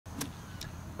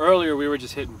Earlier we were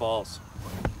just hitting balls.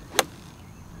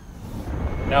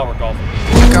 Now we're golfing.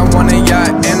 Like I want a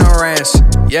yacht and a ranch,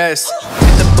 yes.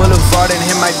 Hit the boulevard and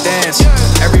hit my dance.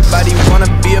 Everybody wanna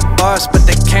be a boss, but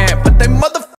they can't. But they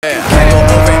motherfucker. Can't go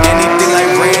over anything like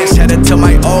ranch. Had to tell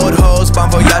my old hoes,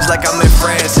 bon voyage like I'm in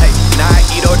France. Hey, nah, I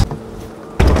eat or...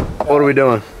 What are we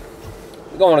doing?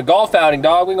 We're going on a golf outing,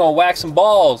 dog. We're gonna whack some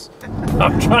balls.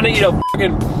 I'm trying to eat a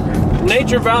fucking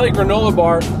Nature Valley granola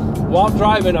bar while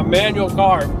driving a manual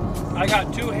car. I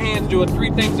got two hands doing three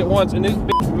things at once, and this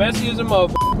bitch messy as a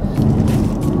motherfucker.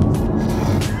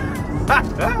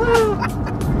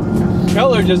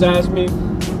 Keller just asked me,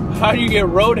 how do you get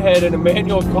roadhead in a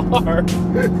manual car?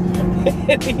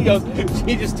 And he goes,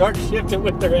 she just starts shifting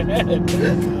with her head.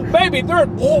 Baby, they're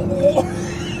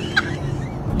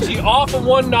she off of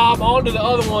one knob, onto the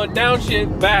other one,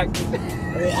 downshift, back.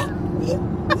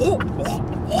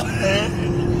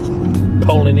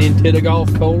 Pulling into the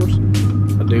golf course.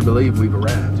 I do believe we've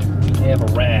arrived. We have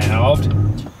arrived.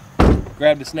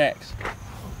 Grab the snacks.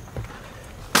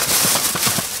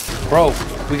 Bro,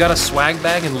 we got a swag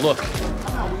bag and look.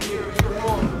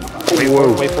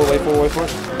 Wait for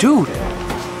it. Dude,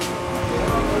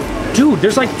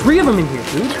 there's like 3 of them in here,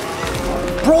 dude.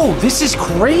 Bro, this is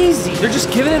crazy. They're just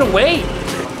giving it away.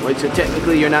 Wait, so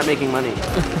technically you're not making money?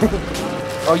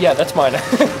 Oh yeah, that's mine.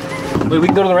 Wait, we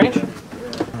can go to the range? I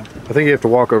think you have to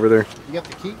walk over there. You got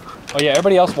the key? Oh yeah,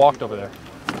 everybody else walked over there.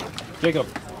 Jacob,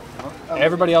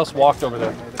 everybody else walked over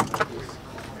there.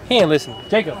 Hey, listen,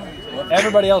 Jacob,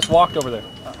 everybody else walked over there.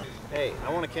 Hey,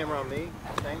 I want a camera on me.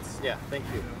 Thanks. Yeah, thank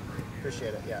you.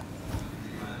 Appreciate it, yeah.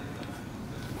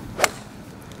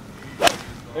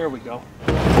 There we go.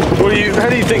 How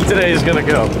do you think today is gonna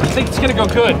go? I think it's gonna go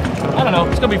good. I don't know,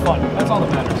 it's gonna be fun. That's all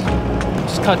that matters.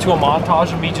 Just cut to a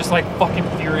montage of me just like fucking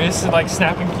furious and like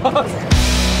snapping claws.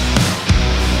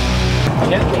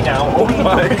 Gently now. Oh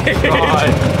my god.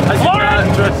 I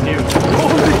cannot trust you.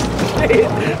 Holy shit.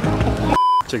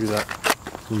 Check this out.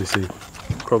 Let me see.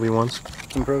 Pro V1s.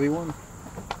 Some Pro V1.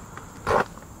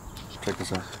 Check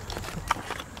this out.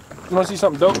 You wanna see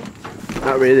something dope?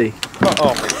 Not really.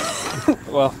 Oh.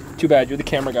 Well, too bad. You're the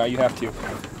camera guy. You have to.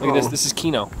 Look at this. This is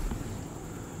Kino.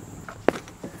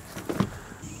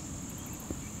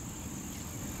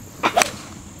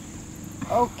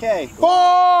 Okay.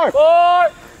 Four!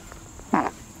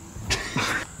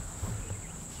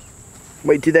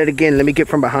 Wait, do that again. Let me get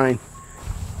from behind.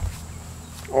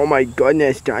 Oh my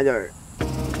goodness, Tyler.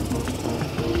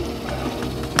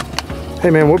 Hey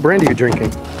man, what brand are you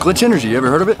drinking? Glitch Energy, you ever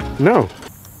heard of it? No.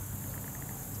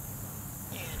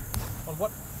 On what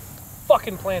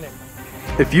fucking planet?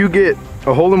 If you get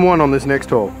a hole-in-one on this next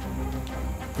hole,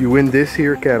 you win this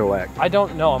here Cadillac. I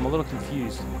don't know. I'm a little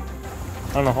confused.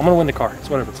 I don't know. I'm gonna win the car. It's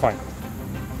whatever. It's fine.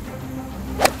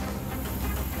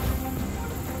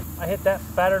 I hit that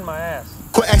fatter in my ass.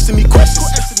 Quit asking me questions.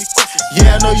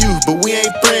 Yeah, I know you, but we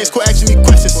ain't friends. Quit asking me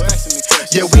questions.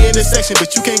 Yeah, we in this section,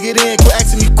 but you can't get in. Quit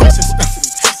asking me questions.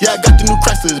 Yeah, I got the new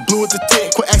Chrysler, blue with the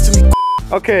tint. Quit asking me.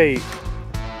 Okay,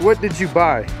 what did you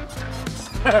buy?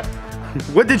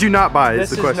 What did you not buy?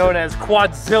 This is the is question. known as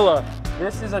Quadzilla.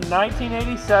 This is a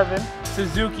 1987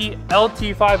 Suzuki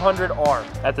LT500R.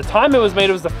 At the time it was made,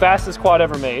 it was the fastest quad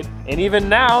ever made. And even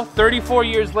now, 34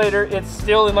 years later, it's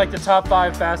still in like the top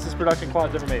 5 fastest production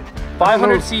quads ever made.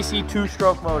 500cc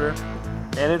 2-stroke motor,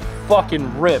 and it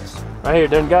fucking rips. Right here,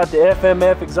 done got the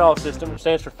FMF exhaust system, which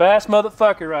stands for fast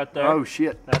motherfucker right there. Oh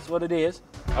shit. That's what it is.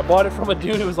 I bought it from a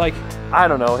dude who was like, I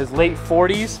don't know, his late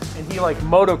 40s, and he like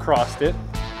motocrossed it.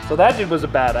 So that dude was a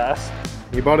badass.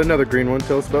 You bought another green one.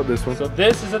 Tell us about this one. So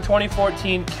this is a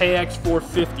 2014 KX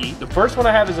 450. The first one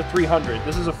I have is a 300.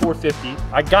 This is a 450.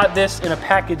 I got this in a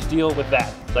package deal with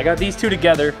that. So I got these two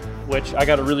together, which I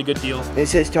got a really good deal. It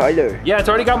says Tyler. Yeah, it's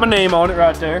already got my name on it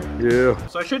right there. Yeah.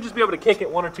 So I should just be able to kick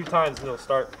it 1 or 2 times and it'll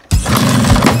start.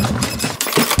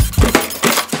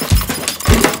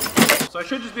 So I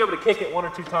should just be able to kick it 1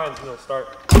 or 2 times and it'll start.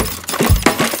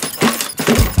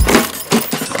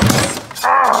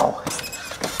 Ow!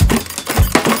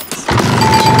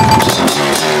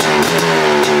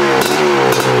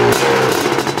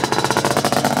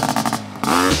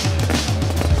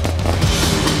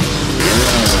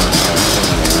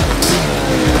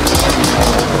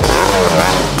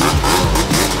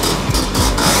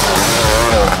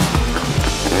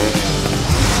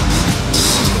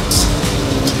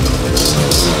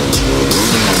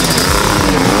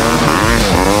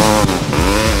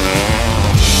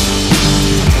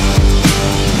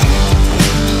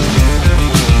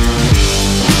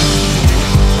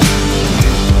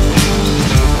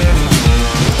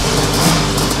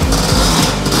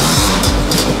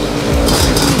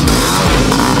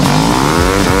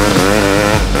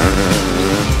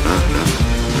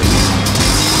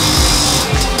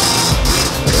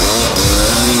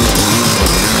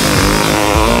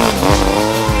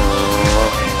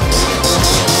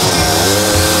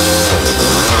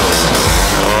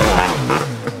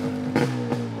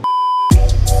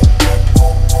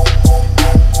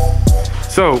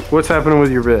 What's happening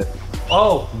with your vet?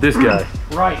 Oh, This guy.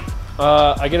 right.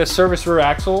 I get a service rear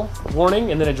axle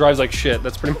warning, and then it drives like shit.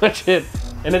 That's pretty much it.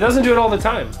 And it doesn't do it all the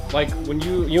time. Like when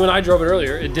you and I drove it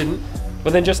earlier, it didn't.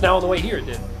 But then just now on the way here, it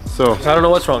did. So I don't know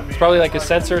what's wrong. It's probably like a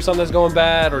sensor or something that's going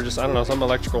bad, or just, I don't know, something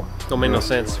electrical. Don't make no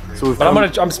sense. So but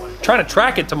I'm trying to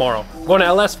track it tomorrow. I'm going to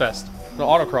LS Fest. I'm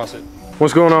gonna autocross it.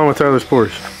 what's going on with Tyler's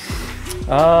Porsche?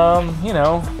 You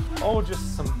know,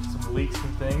 just some leaks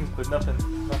and things, but nothing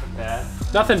bad.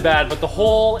 Nothing bad, but the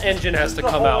whole engine has to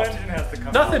come out.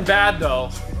 Nothing bad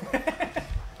though.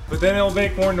 But then it'll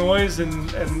make more noise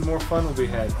and more fun will be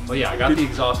had. Well, yeah, I got the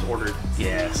exhaust ordered.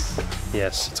 Yes.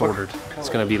 Yes, it's ordered. It's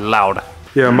gonna be loud.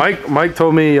 Yeah, Mike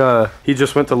told me he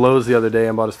just went to Lowe's the other day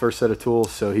and bought his first set of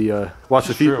tools. So he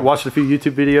watched a few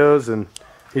YouTube videos and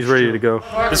he's ready to go.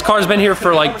 This car's been here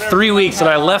for like 3 weeks and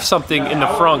I left something in the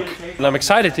frunk and I'm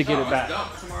excited to get it back.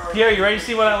 Pierre, you ready to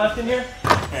see what I left in here?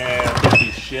 And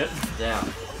piece of shit.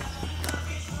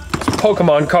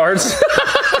 Pokemon cards.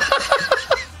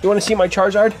 You want to see my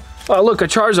Charizard? Oh, look, a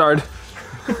Charizard.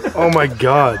 Oh my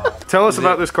God. Tell us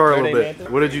about this car a little bit.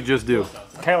 What did you just do?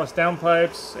 Countless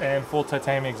downpipes and full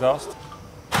titanium exhaust.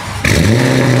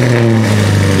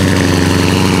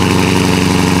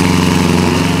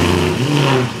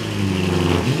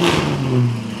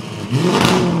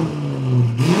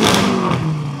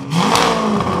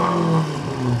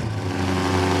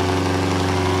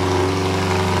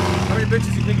 How many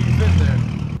bitches you think you can fit there?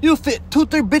 You fit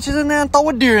 2-3 bitches in there and throw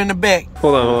a deer in the back.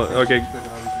 Hold on. Okay.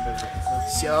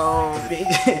 So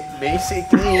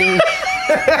basically.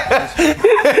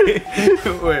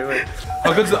 Wait.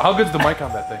 How good's the mic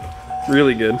on that thing?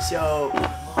 Really good. So.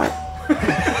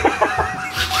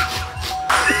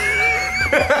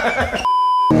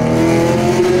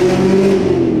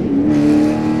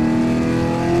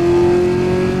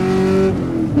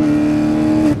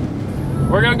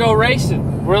 We're gonna go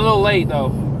racing. We're a little late though.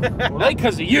 We're late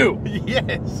because of you.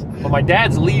 Yes. Well, my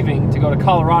dad's leaving to go to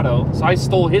Colorado, so I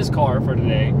stole his car for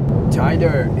today.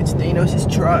 Tyler, it's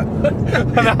Thanos' truck.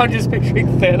 And now I'm just picturing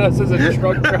Thanos as a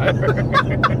truck driver. Nice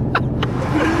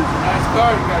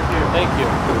car you got here. Thank you.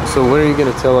 So when are you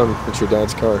gonna tell him it's your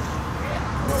dad's car?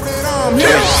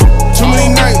 Too many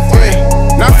nights,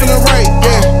 yeah. Not feeling right,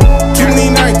 yeah. Too many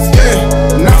nights,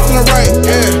 yeah. Not feeling right,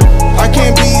 yeah. I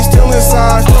can't be still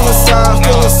inside, still inside,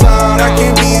 still inside. I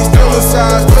can't be still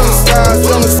inside, still inside,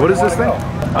 still inside. What is this thing?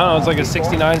 I don't know, it's like a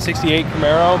 69, 68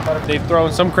 Camaro. They've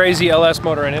thrown some crazy LS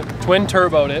motor in it, twin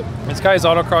turboed it. This guy's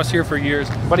autocrossed here for years,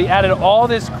 but he added all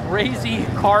this crazy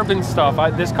carbon stuff.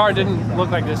 This car didn't look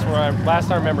like this when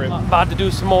last I remember it. About to do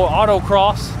some more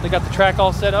autocross. They got the track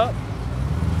all set up.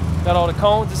 Got all the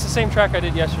cones. It's the same track I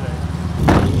did yesterday.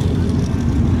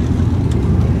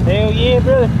 Hell yeah,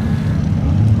 brother.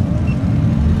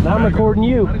 Now I'm recording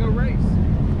you. Gotta go race.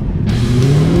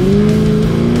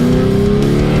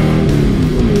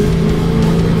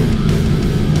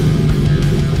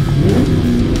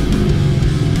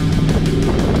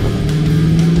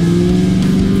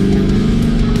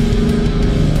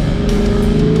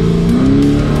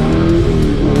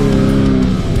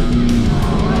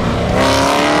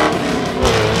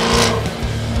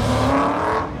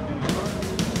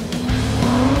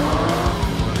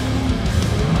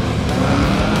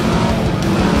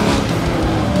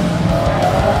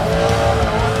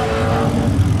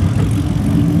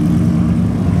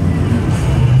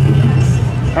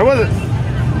 How was it?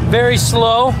 Very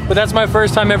slow, but that's my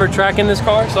first time ever tracking this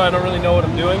car, so I don't really know what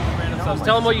I'm doing. So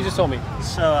tell them what you just told me.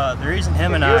 So the reason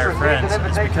him and I are friends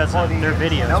is because of their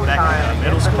videos back in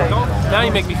middle school. Now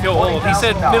you make me feel old. He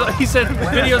said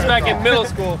videos back in middle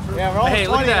school. Yeah, we're all Hey,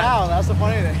 look 20 at that. now. That's the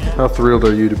funny thing. How thrilled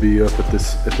are you to be up at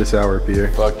this hour,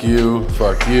 Pierre? Fuck you,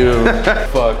 fuck you,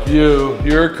 fuck you.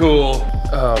 You're cool.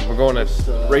 We're going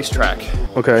to racetrack.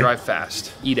 Okay. Drive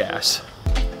fast. Eat ass.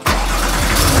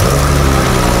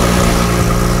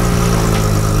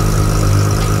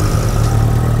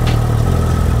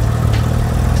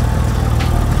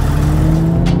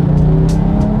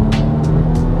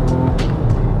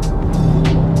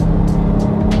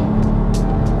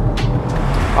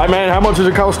 Hi man, how much does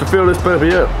it cost to fill this puppy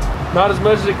up? Not as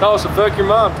much as it costs to fuck your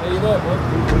mom. Tell you that,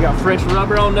 boy. We got fresh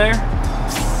rubber on there.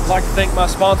 I'd like to thank my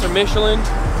sponsor, Michelin.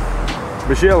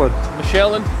 Michelin.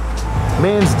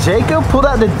 Man's Jacob pulled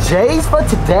out the J's for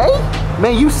today?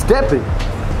 Man, you stepping.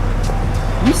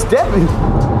 You stepping.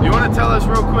 You want to tell us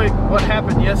real quick what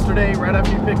happened yesterday right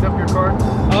after you picked up your car?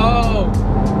 Oh,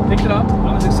 picked it up.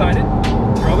 I was excited.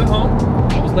 Drove it home.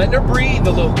 I was letting her breathe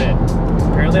a little bit.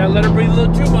 Apparently I let her breathe a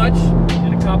little too much,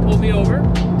 and a cop pulled me over.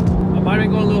 I might have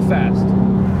been going a little fast.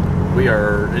 We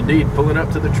are indeed pulling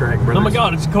up to the track, brothers. Oh my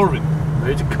God, it's Corbin.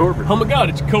 It's a Corbin. Oh my God,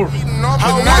 it's Corbin.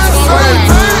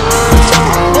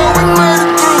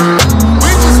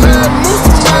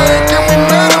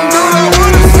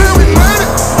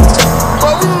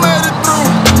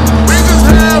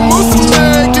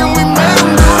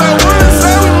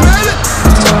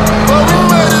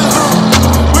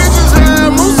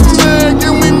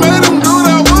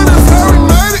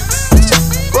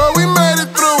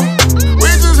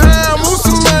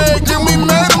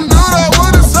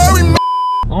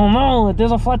 Oh no,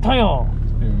 there's a flat tire.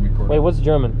 Wait, what's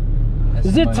German?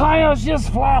 The tire is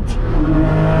just flat.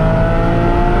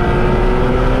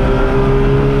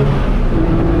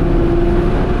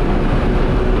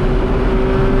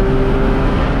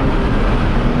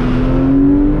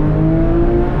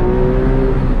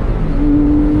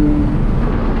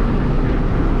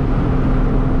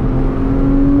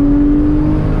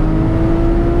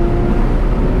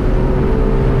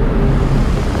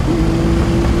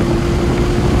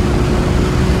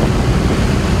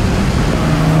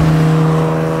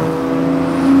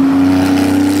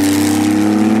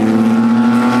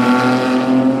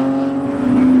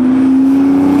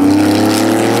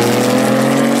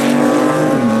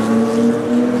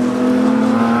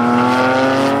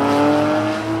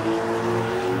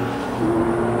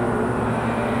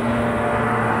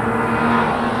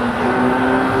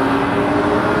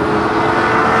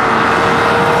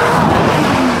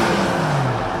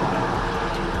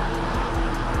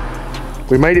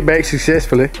 We made it back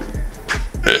successfully.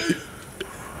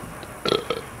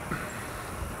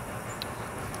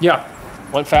 Yeah,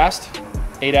 went fast,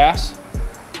 ate ass,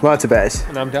 Lots of ass.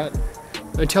 and I'm done.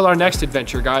 Until our next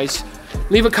adventure, guys.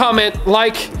 Leave a comment,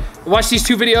 like, watch these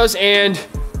 2 videos, and